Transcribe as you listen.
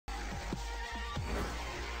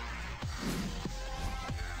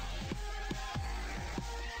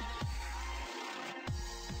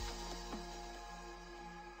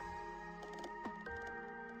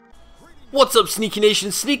What's up, Sneaky Nation?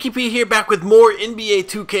 Sneaky P here, back with more NBA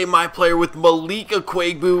 2K MyPlayer with Malik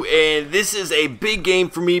Akwuegbu, and this is a big game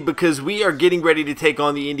for me because we are getting ready to take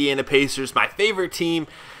on the Indiana Pacers, my favorite team,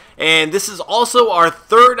 and this is also our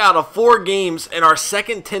third out of 4 games in our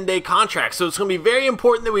second 10-day contract, so it's going to be very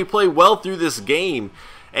important that we play well through this game,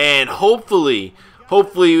 and hopefully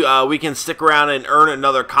we can stick around and earn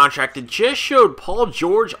another contract. It just showed Paul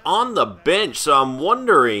George on the bench, so I'm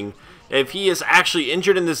wondering if he is actually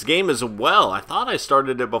injured in this game as well. I thought I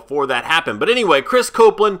started it before that happened. But anyway, Chris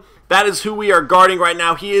Copeland, that is who we are guarding right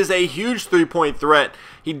now. He is a huge three-point threat.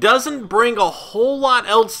 He doesn't bring a whole lot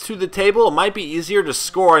else to the table. It might be easier to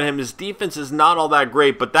score on him. His defense is not all that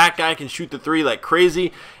great, but that guy can shoot the three like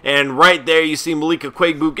crazy. And right there, you see Malik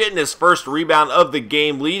Akwuegbu getting his first rebound of the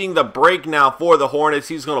game, leading the break now for the Hornets.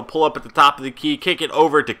 He's going to pull up at the top of the key, kick it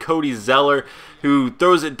over to Cody Zeller, who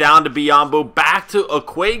throws it down to Biyombo. Back to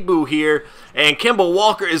Akwuegbu here, and Kemba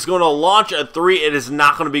Walker is going to launch a three. It is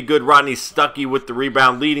not going to be good. Rodney Stuckey with the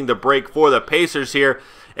rebound, leading the break for the Pacers here.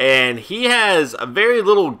 And he has a very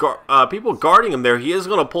little people guarding him there. He is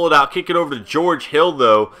going to pull it out, kick it over to George Hill,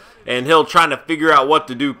 though, and Hill trying to figure out what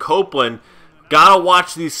to do. Copeland, gotta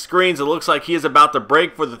watch these screens. It looks like he is about to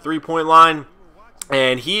break for the three-point line.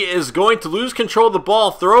 And he is going to lose control of the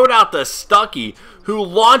ball, throw it out to Stuckey, who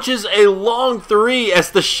launches a long three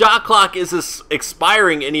as the shot clock is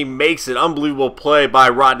expiring, and he makes it. Unbelievable play by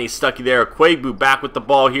Rodney Stuckey there. Akwuegbu back with the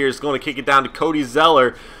ball here is going to kick it down to Cody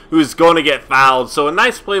Zeller, who's going to get fouled. So a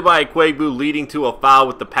nice play by Akwuegbu, leading to a foul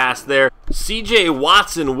with the pass there. CJ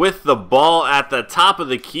Watson with the ball at the top of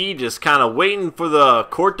the key, just kind of waiting for the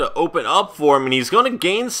court to open up for him, and he's going to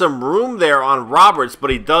gain some room there on Roberts, but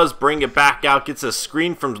he does bring it back out, gets a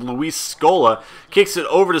screen from Luis Scola, kicks it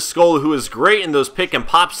over to Scola, who is great in those pick and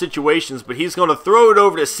pop situations, but he's going to throw it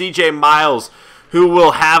over to CJ Miles, who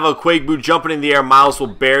will have Akwuegbu jumping in the air. Miles will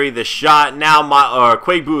bury the shot. Now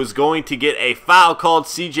Akwuegbu is going to get a foul called.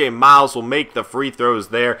 CJ Miles will make the free throws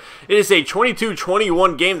there. It is a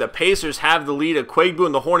 22-21 game. The Pacers have the lead. Akwuegbu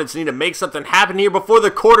and the Hornets need to make something happen here before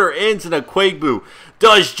the quarter ends, and Akwuegbu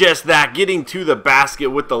does just that, getting to the basket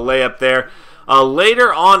with the layup there.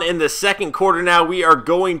 Later on in the second quarter now, we are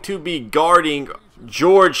going to be guarding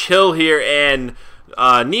George Hill here, and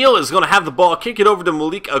Neal is going to have the ball, kick it over to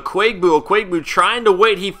Malik Akwuegbu. Akwuegbu trying to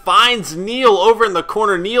wait. He finds Neal over in the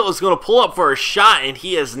corner. Neal is going to pull up for a shot, and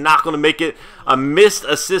he is not going to make it. A missed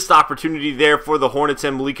assist opportunity there for the Hornets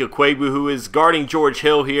and Malik Akwuegbu, who is guarding George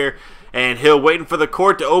Hill here. And Hill waiting for the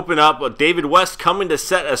court to open up. But David West coming to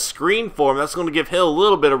set a screen for him. That's going to give Hill a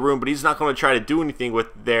little bit of room, but he's not going to try to do anything with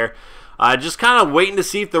it there. Just kind of waiting to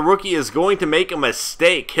see if the rookie is going to make a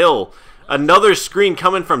mistake. Hill, another screen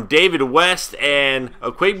coming from David West, and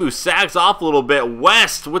Akwuegbu sags off a little bit.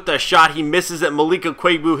 West with the shot, he misses at Malik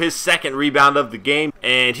Akwuegbu, his second rebound of the game.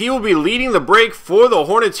 And he will be leading the break for the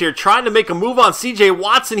Hornets here, trying to make a move on CJ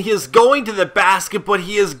Watson. He is going to the basket, but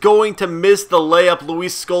he is going to miss the layup.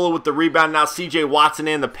 Luis Scola with the rebound. Now CJ Watson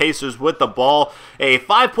and the Pacers with the ball. A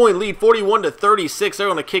 5-point lead, 41-36. They're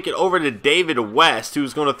going to kick it over to David West,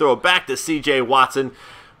 who's going to throw it back to CJ Watson,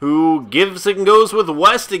 who gives and goes with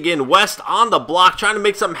West again. West on the block, trying to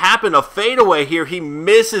make something happen. A fadeaway here. He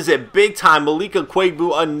misses it big time. Malik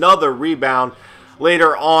Akwuegbu, another rebound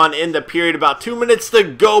later on in the period. About 2 minutes to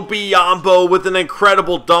go. Biyombo with an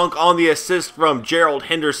incredible dunk on the assist from Gerald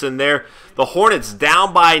Henderson there. The Hornets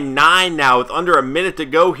down by 9 now with under a minute to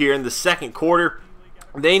go here in the second quarter.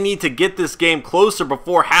 They need to get this game closer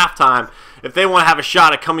before halftime if they want to have a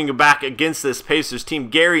shot at coming back against this Pacers team.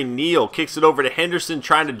 Gary Neal kicks it over to Henderson,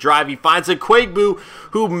 trying to drive. He finds Akwuegbu,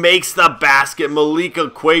 who makes the basket. Malik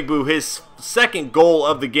Akwuegbu, his second goal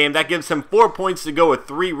of the game. That gives him 4 points to go with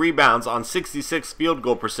 3 rebounds on 66 field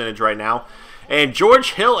goal percentage right now. And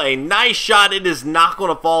George Hill, a nice shot. It is not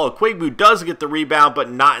going to fall. Akwuegbu does get the rebound, but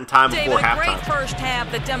not in time before halftime. David, great first half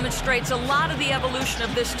that demonstrates a lot of the evolution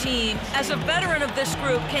of this team. As a veteran of this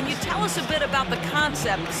group, can you tell us a bit about the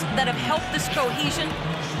concepts that have helped this cohesion?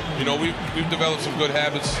 You know, we've developed some good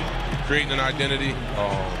habits, creating an identity,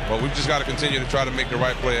 but we've just got to continue to try to make the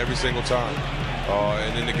right play every single time,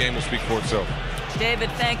 and then the game will speak for itself. David,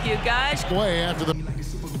 thank you, guys. Play after the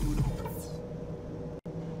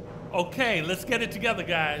Okay, let's get it together,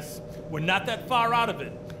 guys. We're not that far out of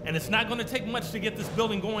it, and it's not going to take much to get this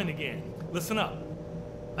building going again. Listen up.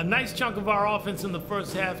 A nice chunk of our offense in the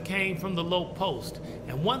first half came from the low post,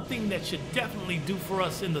 and one thing that should definitely do for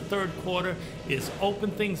us in the third quarter is open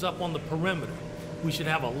things up on the perimeter. We should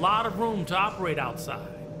have a lot of room to operate outside.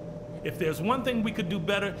 If there's one thing we could do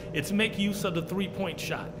better, it's make use of the three-point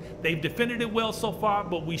shot. They've defended it well so far,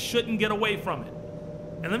 but we shouldn't get away from it.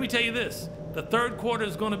 And let me tell you this, the third quarter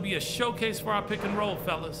is going to be a showcase for our pick and roll,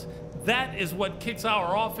 fellas. That is what kicks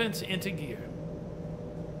our offense into gear.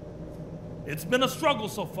 It's been a struggle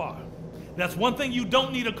so far. That's one thing you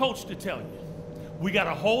don't need a coach to tell you. We got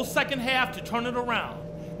a whole second half to turn it around.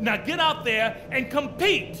 Now get out there and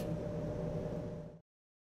compete.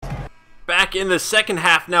 Back in the second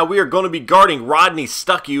half now, we are going to be guarding Rodney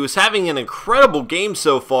Stuckey, who is having an incredible game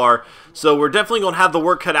so far. So we're definitely going to have the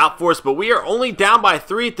work cut out for us, but we are only down by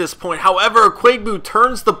 3 at this point. However, Akwuegbu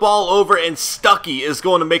turns the ball over, and Stuckey is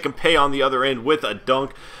going to make him pay on the other end with a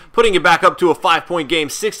dunk, putting it back up to a 5-point game,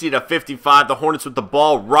 60-55. The Hornets with the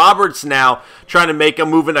ball. Roberts now trying to make a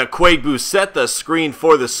move, and Akwuegbu set the screen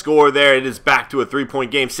for the score there. It is back to a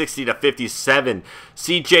 3-point game, 60-57.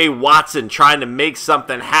 CJ Watson trying to make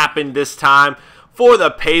something happen this time for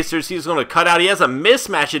the Pacers. He's going to cut out. He has a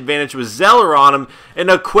mismatch advantage with Zeller on him, and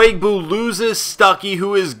Akwuegbu loses Stuckey,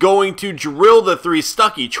 who is going to drill the 3.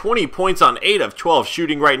 Stuckey, 20 points on 8 of 12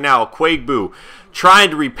 shooting right now. Akwuegbu trying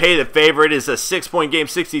to repay the favor. It is a 6-point game,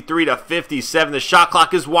 63-57. The shot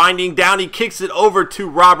clock is winding down. He kicks it over to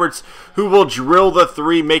Roberts, who will drill the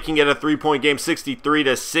 3, making it a 3-point game,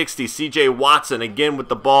 63-60. CJ Watson again with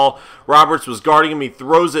the ball. Roberts was guarding him. He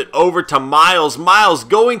throws it over to Miles. Miles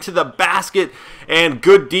going to the basket, and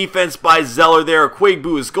good defense by Zeller there.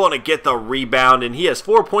 Akwuegbu is going to get the rebound, and he has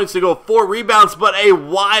 4 points to go, 4 rebounds, but a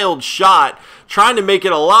wild shot, trying to make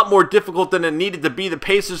it a lot more difficult than it needed to be. The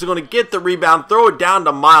Pacers are going to get the rebound, throw it down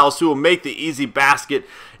to Miles, who will make the easy basket.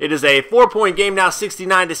 It is a 4-point game now,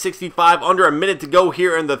 69-65, under a minute to go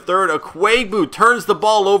here in the third. Akwuegbu turns the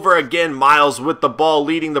ball over again. Miles with the ball,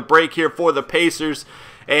 leading the break here for the Pacers.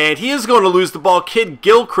 And he is going to lose the ball. Kid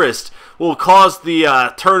Gilchrist will cause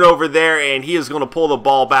the turnover there, and he is going to pull the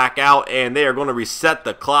ball back out, and they are going to reset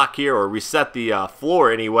the clock here, or reset the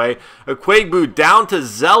floor anyway. Akwuegbu down to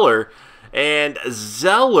Zeller, and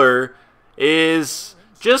Zeller is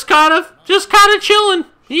just kind of chilling.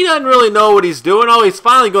 He doesn't really know what he's doing. Oh, he's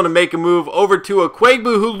finally going to make a move over to Akwuegbu,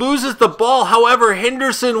 who loses the ball. However,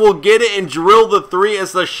 Henderson will get it and drill the 3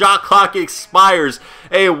 as the shot clock expires.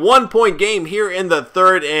 A 1-point game here in the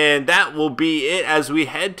third, and that will be it as we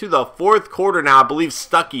head to the fourth quarter now. I believe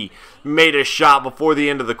Stuckey made a shot before the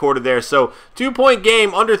end of the quarter there. So 2-point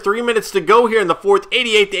game, under 3 minutes to go here in the fourth,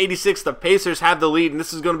 88-86. The Pacers have the lead, and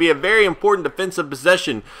this is going to be a very important defensive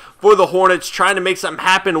possession for the Hornets, trying to make something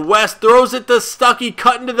happen. West throws it to Stuckey,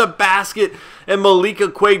 cutting to the basket, and Malik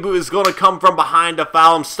Akwuegbu is going to come from behind to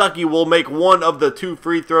foul him. Stuckey will make one of the 2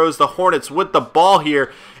 free throws. The Hornets with the ball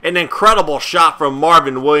here. An incredible shot from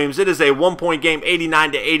Marvin Williams. It is a 1-point game,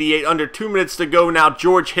 89-88. Under 2 minutes to go now.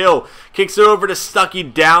 George Hill kicks it over to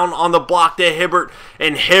Stuckey, down on the block to Hibbert,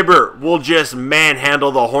 and Hibbert will just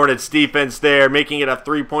manhandle the Hornets defense there, making it a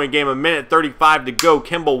 3-point game. A minute 35 to go.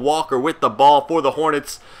 Kemba Walker with the ball for the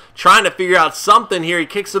Hornets, trying to figure out something here. He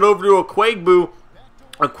kicks it over to Akwuegbu.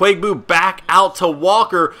 Akwuegbu back out to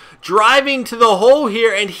Walker, driving to the hole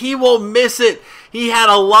here, and he will miss it. He had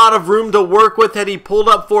a lot of room to work with had he pulled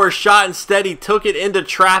up for a shot. Instead, he took it into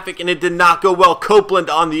traffic, and it did not go well. Copeland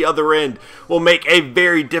on the other end will make a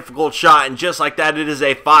very difficult shot, and just like that, it is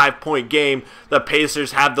a 5-point game. The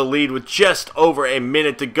Pacers have the lead with just over a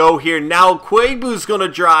minute to go here. Now Akwuegbu's going to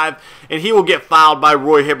drive, and he will get fouled by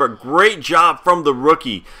Roy Hibbert. Great job from the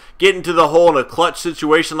rookie, getting to the hole in a clutch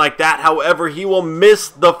situation like that. However, he will miss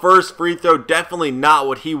the first free throw. Definitely not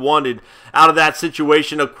what he wanted out of that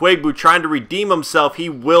situation. Akwuegbu trying to redeem himself. He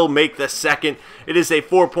will make the second. It is a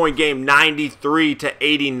 4-point game,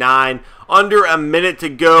 93-89. Under a minute to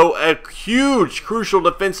go. A huge, crucial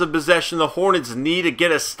defensive possession. The Hornets need to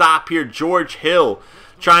get a stop here. George Hill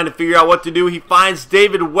trying to figure out what to do. He finds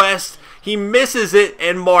David West. He misses it,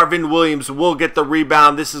 and Marvin Williams will get the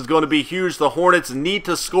rebound. This is going to be huge. The Hornets need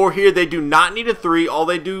to score here. They do not need a 3. All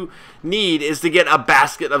they do need is to get a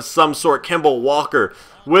basket of some sort. Kemba Walker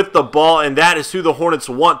with the ball, and that is who the Hornets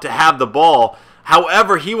want to have the ball.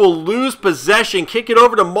 However, he will lose possession, kick it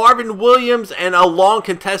over to Marvin Williams, and a long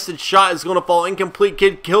contested shot is going to fall incomplete.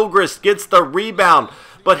 Kid Gilchrist gets the rebound,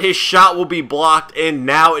 but his shot will be blocked, and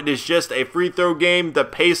now it is just a free throw game. The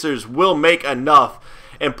Pacers will make enough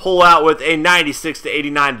and pull out with a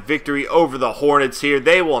 96-89 victory over the Hornets here.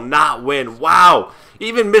 They will not win. Wow.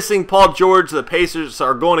 Even missing Paul George, the Pacers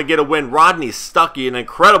are going to get a win. Rodney Stuckey, an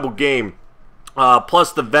incredible game.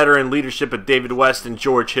 Plus the veteran leadership of David West and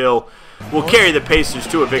George Hill will carry the Pacers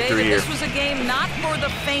to a victory here. This was a game not for the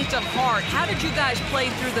faint of heart. How did you guys play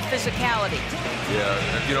through the physicality? Yeah,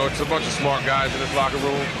 you know, it's a bunch of smart guys in this locker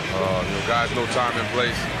room. You know, guys know time and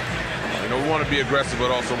place. You know, we want to be aggressive,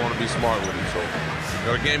 but also want to be smart with it. So, you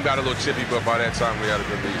know, the game got a little chippy, but by that time we had a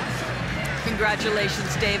good lead.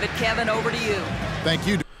 Congratulations, David. Kevin, over to you. Thank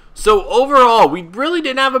you. So overall, we really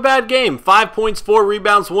didn't have a bad game. 5 points, 4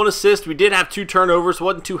 rebounds, 1 assist. We did have 2 turnovers.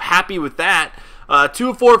 Wasn't too happy with that. 2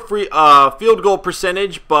 of 4 field goal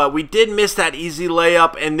percentage, but we did miss that easy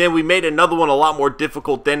layup, and then we made another one a lot more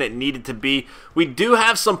difficult than it needed to be. We do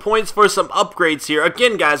have some points for some upgrades here.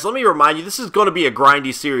 Again, guys, let me remind you, this is going to be a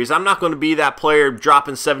grindy series. I'm not going to be that player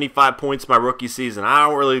dropping 75 points my rookie season. I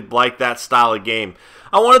don't really like that style of game.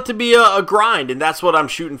 I want it to be a grind, and that's what I'm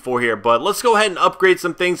shooting for here. But let's go ahead and upgrade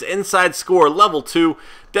some things. Inside score, level 2.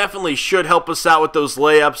 Definitely should help us out with those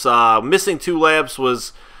layups. Missing 2 layups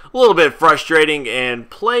was a little bit frustrating. And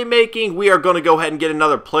playmaking, we are going to go ahead and get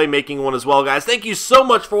another playmaking one as well, guys. Thank you so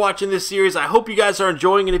much for watching this series. I hope you guys are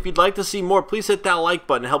enjoying it. If you'd like to see more, please hit that like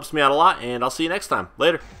button. It helps me out a lot, and I'll see you next time.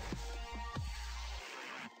 Later.